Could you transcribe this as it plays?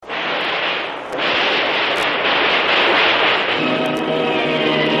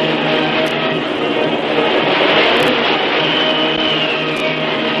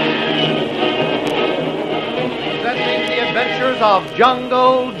of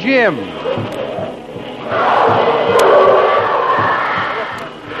Jungle Jim.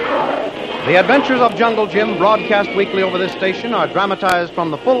 The Adventures of Jungle Jim, broadcast weekly over this station, are dramatized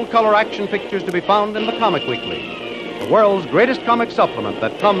from the full-color action pictures to be found in the Comic Weekly, the world's greatest comic supplement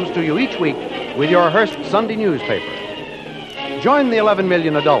that comes to you each week with your Hearst Sunday newspaper. Join the 11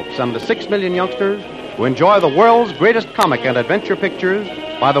 million adults and the 6 million youngsters who enjoy the world's greatest comic and adventure pictures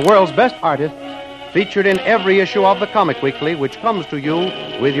by the world's best artists, featured in every issue of the Comic Weekly, which comes to you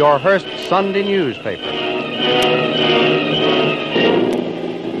with your Hearst Sunday newspaper.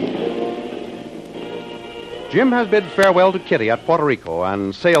 Jim has bid farewell to Kitty at Puerto Rico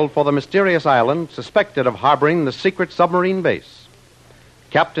and sailed for the mysterious island suspected of harboring the secret submarine base.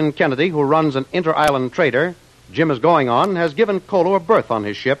 Captain Kennedy, who runs an inter-island trader Jim is going on, has given Kolo a berth on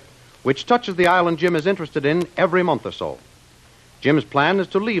his ship, which touches the island Jim is interested in every month or so. Jim's plan is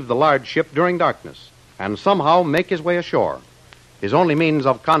to leave the large ship during darkness and somehow make his way ashore. His only means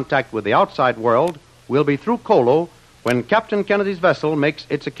of contact with the outside world will be through Kolo when Captain Kennedy's vessel makes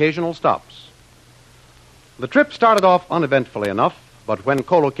its occasional stops. The trip started off uneventfully enough, but when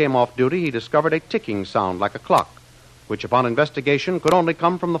Kolo came off duty, he discovered a ticking sound like a clock, which upon investigation could only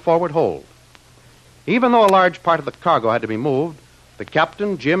come from the forward hold. Even though a large part of the cargo had to be moved, the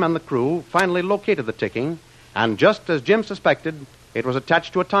captain, Jim, and the crew finally located the ticking, and just as Jim suspected, it was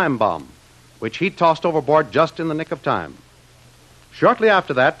attached to a time bomb, which he tossed overboard just in the nick of time. Shortly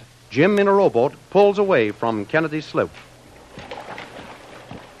after that, Jim, in a rowboat, pulls away from Kennedy's sloop.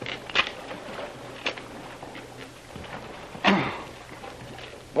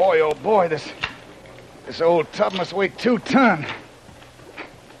 Boy, oh boy, this old tub must weigh 2 tons.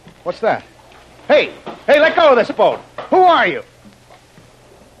 What's that? Hey, let go of this boat. Who are you?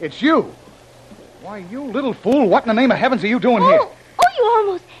 It's you. Why, you little fool, what in the name of heavens are you doing here? Oh, you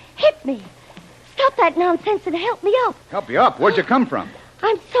almost hit me. Stop that nonsense and help me up. Help you up? Where'd you come from?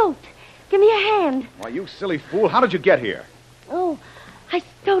 I'm soaked. Give me a hand. Why, you silly fool, how did you get here? Oh, I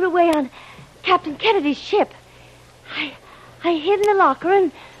stowed away on Captain Kennedy's ship. I hid in the locker,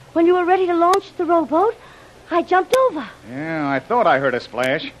 and when you were ready to launch the rowboat, I jumped over. Yeah, I thought I heard a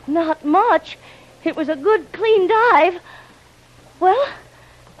splash. Not much. It was a good, clean dive. Well,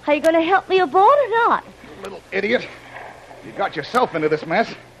 are you going to help me aboard or not? You little idiot. You got yourself into this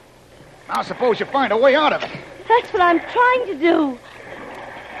mess. Now suppose you find a way out of it. That's what I'm trying to do.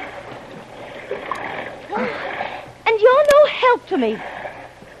 And you're no help to me.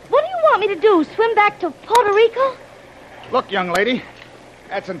 What do you want me to do, swim back to Puerto Rico? Look, young lady,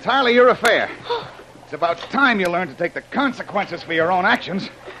 that's entirely your affair. It's about time you learned to take the consequences for your own actions.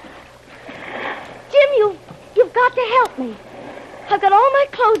 Jim, you've got to help me. I've got all my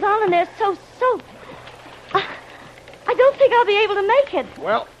clothes on and they're so soaked. I don't think I'll be able to make it.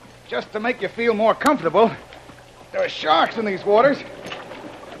 Well, just to make you feel more comfortable, there are sharks in these waters.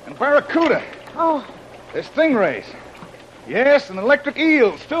 And barracuda. Oh. There's stingrays. Yes, and electric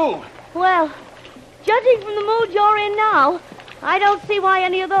eels, too. Well, judging from the mood you're in now, I don't see why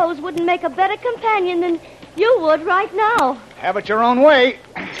any of those wouldn't make a better companion than you would right now. Have it your own way.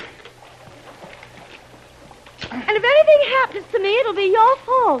 And if anything happens to me, it'll be your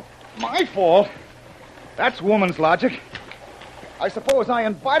fault. My fault? That's woman's logic. I suppose I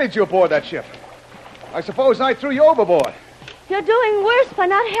invited you aboard that ship. I suppose I threw you overboard. You're doing worse by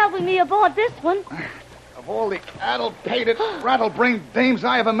not helping me aboard this one. Of all the addle-pated, rattle-brained dames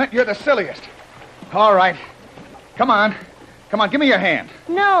I ever met, you're the silliest. All right. Come on, give me your hand.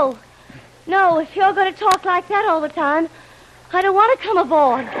 No, if you're going to talk like that all the time, I don't want to come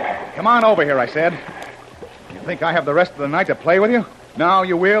aboard. Come on over here, I said. You think I have the rest of the night to play with you? Now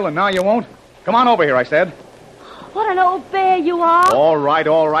you will, and now you won't? Come on over here, I said. What an old bear you are. All right.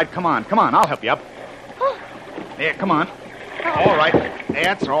 Come on, I'll help you up. There, come on. All right.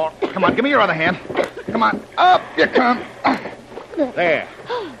 That's all. Come on, give me your other hand. Come on, up you come. There.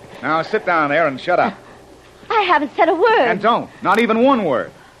 Now sit down there and shut up. I haven't said a word. And don't. Not even one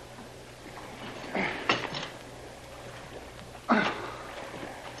word.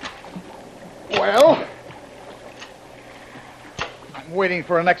 Well, I'm waiting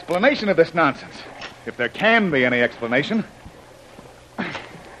for an explanation of this nonsense. If there can be any explanation.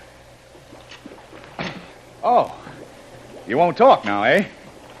 Oh, you won't talk now, eh?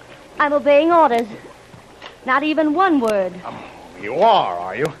 I'm obeying orders. Not even one word. Oh, you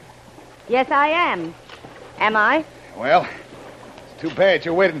are you? Yes, I am. Am I? Well, it's too bad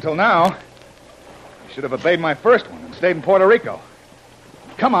you waited until now. You should have obeyed my first one and stayed in Puerto Rico.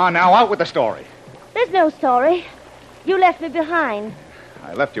 Come on now, out with the story. There's no story. You left me behind.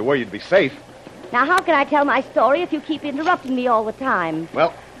 I left you where you'd be safe. Now, how can I tell my story if you keep interrupting me all the time?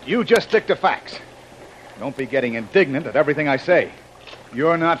 Well, you just stick to facts. Don't be getting indignant at everything I say.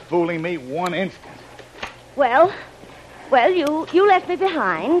 You're not fooling me one instant. Well, you left me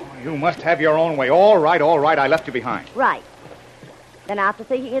behind. You must have your own way. All right, I left you behind. Right. Then after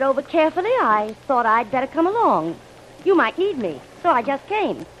thinking it over carefully, I thought I'd better come along. You might need me, so I just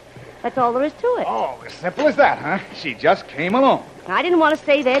came. That's all there is to it. Oh, as simple as that, huh? She just came along. I didn't want to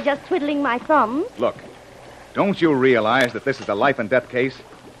stay there just twiddling my thumbs. Look, don't you realize that this is a life-and-death case?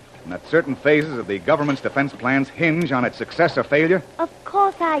 And that certain phases of the government's defense plans hinge on its success or failure? Of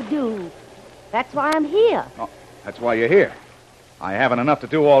course I do. That's why I'm here. Oh, that's why you're here. I haven't enough to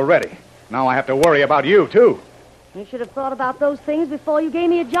do already. Now I have to worry about you, too. You should have thought about those things before you gave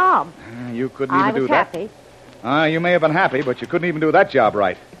me a job. You couldn't even do that. I was happy. You may have been happy, but you couldn't even do that job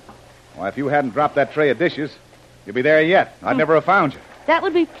right. Why, if you hadn't dropped that tray of dishes, you'd be there yet. I'd never have found you. That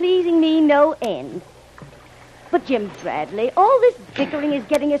would be pleasing me no end. But, Jim Bradley, all this bickering is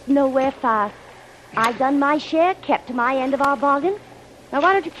getting us nowhere fast. I done my share, kept to my end of our bargain. Now,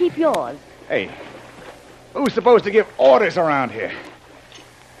 why don't you keep yours? Hey, who's supposed to give orders around here?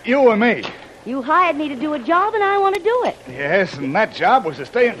 You or me? You hired me to do a job, and I want to do it. Yes, and that job was to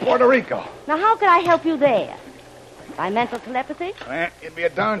stay in Puerto Rico. Now, how could I help you there? By mental telepathy? Well, you'd be a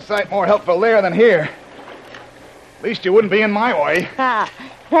darn sight more helpful there than here. At least you wouldn't be in my way. Ah,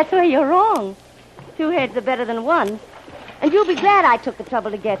 that's where you're wrong. 2 heads are better than 1. And you'll be glad I took the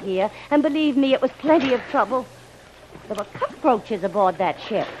trouble to get here. And believe me, it was plenty of trouble. There were cockroaches aboard that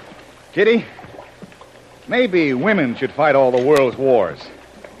ship. Kitty, maybe women should fight all the world's wars.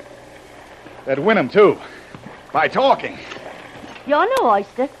 They'd win them, too. By talking. You're no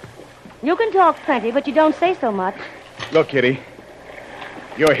oyster. You can talk plenty, but you don't say so much. Look, Kitty,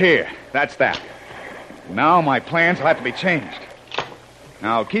 you're here. That's that. Now my plans will have to be changed.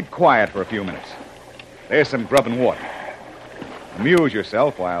 Now, keep quiet for a few minutes. There's some grub and water. Amuse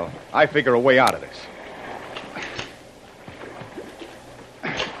yourself while I figure a way out of this.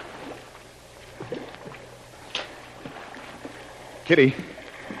 Kitty,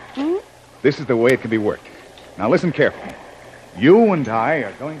 this is the way it can be worked. Now, listen carefully. You and I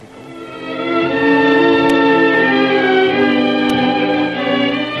are going to go...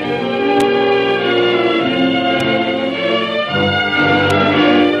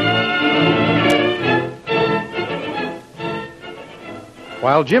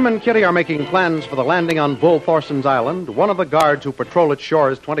 While Jim and Kitty are making plans for the landing on Bull Thorson's Island, one of the guards who patrol its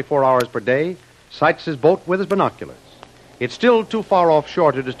shores 24 hours per day sights his boat with his binoculars. It's still too far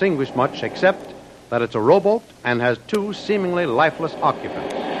offshore to distinguish much, except that it's a rowboat and has 2 seemingly lifeless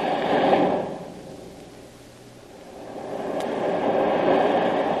occupants.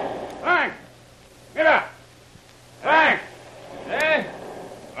 Frank! Get up! Frank! Eh?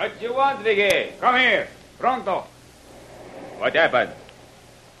 What you want, Vicky? Come here. Pronto. What happened?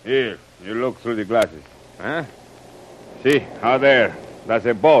 Here, you look through the glasses. Huh? See, out there. That's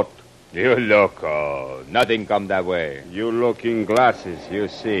a boat. You look, oh, nothing come that way. You look in glasses, you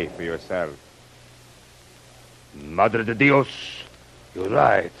see for yourself. Madre de Dios. You're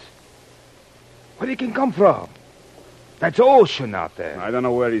right. Where he can come from? That's ocean out there. I don't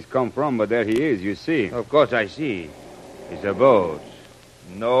know where he's come from, but there he is, you see. Of course I see. It's a boat.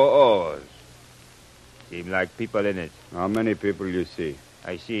 No oars. Seem like people in it. How many people you see?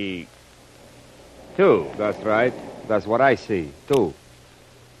 I see 2. That's right. That's what I see, 2.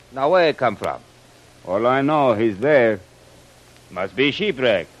 Now where it come from? All I know, he's there. Must be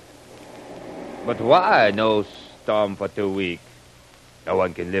shipwreck. But why no storm for 2 weeks? No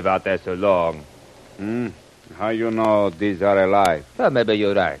one can live out there so long. How you know these are alive? Well, maybe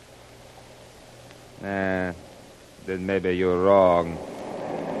you're right. Then maybe you're wrong.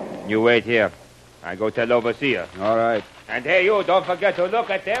 You wait here. I go tell overseer. All right. And hey, you, don't forget to look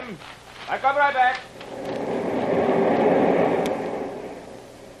at them. I come right back.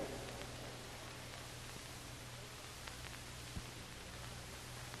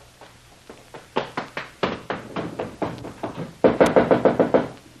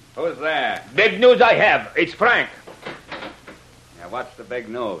 Who's there? Big news I have. It's Frank. Yeah, what's the big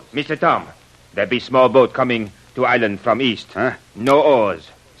news? Mr. Tom, there be small boat coming to island from east. Huh? No oars.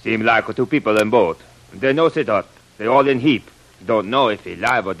 Seem like 2 people in boat. They no sit up. They all in heap. Don't know if he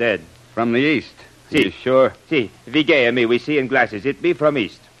live or dead. From the east. See. You sure? See, Vigay and me, we see in glasses. It be from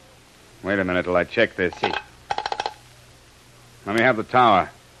east. Wait a minute till I check this. See. Let me have the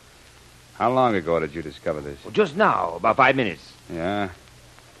tower. How long ago did you discover this? Well, just now, about 5 minutes. Yeah.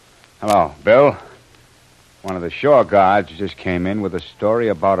 Hello, Bill. One of the shore guards just came in with a story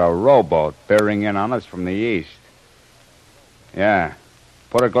about a rowboat bearing in on us from the east. Yeah.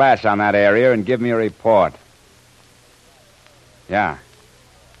 Put a glass on that area and give me a report. Yeah.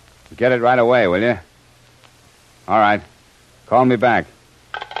 Get it right away, will you? All right. Call me back.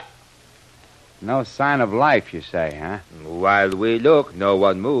 No sign of life, you say, huh? While we look, no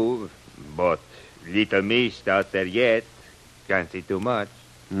one move. But little mist out there yet. Can't see too much.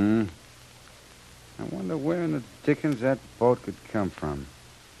 I wonder where in the dickens that boat could come from.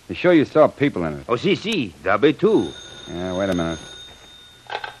 You sure you saw people in it? Oh, see. There be two. Yeah, wait a minute.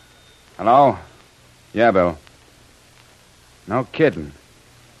 Hello? Yeah, Bill. No kidding.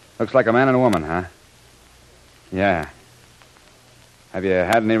 Looks like a man and a woman, huh? Yeah. Have you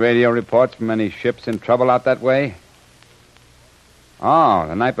had any radio reports from any ships in trouble out that way? Oh,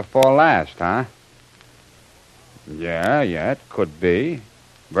 the night before last, huh? Yeah, it could be.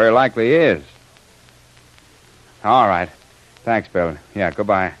 Very likely is. All right. Thanks, Bill. Yeah,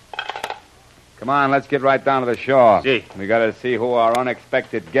 goodbye. Come on, let's get right down to the shore. Si. We gotta see who our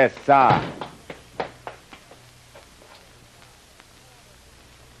unexpected guests are.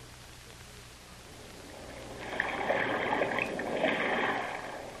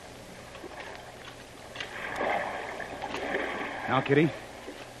 Now, Kitty,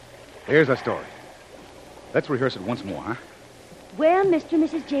 here's our story. Let's rehearse it once more, huh? We're Mr. and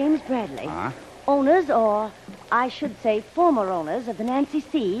Mrs. James Bradley. Owners, or I should say former owners, of the Nancy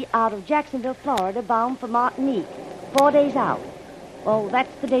C. out of Jacksonville, Florida, bound for Martinique. 4 days out. Oh,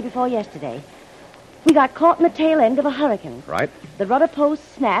 that's the day before yesterday. We got caught in the tail end of a hurricane. Right. The rudder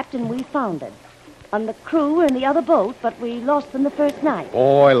post snapped and we foundered. And the crew were in the other boat, but we lost them the first night.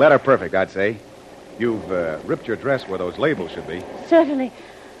 Boy, letter perfect, I'd say. You've ripped your dress where those labels should be. Certainly.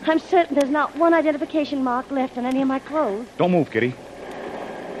 I'm certain there's not one identification mark left on any of my clothes. Don't move, Kitty.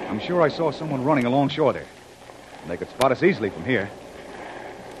 I'm sure I saw someone running along shore there. They could spot us easily from here.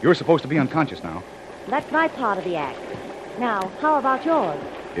 You're supposed to be unconscious now. That's my part of the act. Now, how about yours?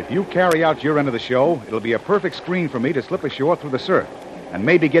 If you carry out your end of the show, it'll be a perfect screen for me to slip ashore through the surf and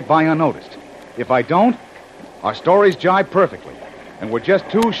maybe get by unnoticed. If I don't, our stories jibe perfectly, and we're just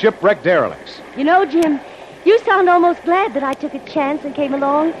two shipwrecked derelicts. You know, Jim, you sound almost glad that I took a chance and came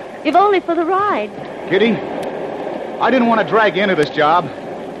along, if only for the ride. Kitty, I didn't want to drag you into this job.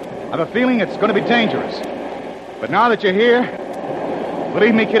 I've a feeling it's going to be dangerous. But now that you're here,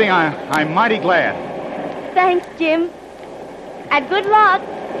 believe me, Kitty, I'm mighty glad. Thanks, Jim. And good luck.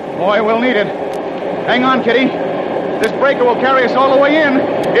 Boy, we'll need it. Hang on, Kitty. This breaker will carry us all the way in.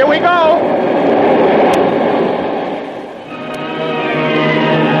 Here we go.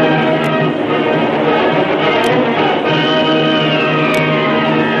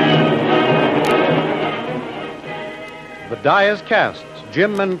 The die is cast.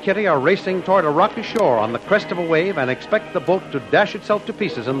 Jim and Kitty are racing toward a rocky shore on the crest of a wave and expect the boat to dash itself to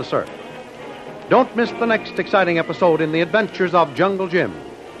pieces in the surf. Don't miss the next exciting episode in the adventures of Jungle Jim.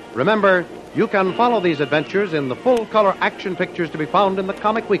 Remember, you can follow these adventures in the full-color action pictures to be found in the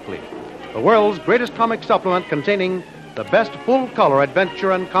Comic Weekly, the world's greatest comic supplement containing the best full-color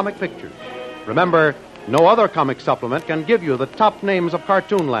adventure and comic pictures. Remember, no other comic supplement can give you the top names of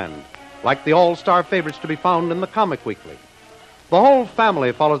Cartoonland, like the all-star favorites to be found in the Comic Weekly. The whole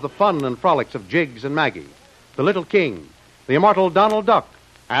family follows the fun and frolics of Jiggs and Maggie, the Little King, the immortal Donald Duck,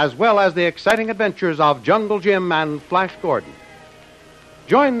 as well as the exciting adventures of Jungle Jim and Flash Gordon.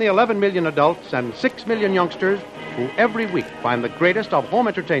 Join the 11 million adults and 6 million youngsters who every week find the greatest of home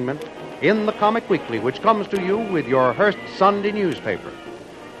entertainment in the Comic Weekly, which comes to you with your Hearst Sunday newspaper.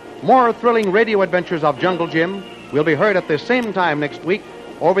 More thrilling radio adventures of Jungle Jim will be heard at this same time next week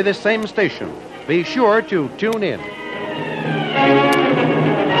over this same station. Be sure to tune in.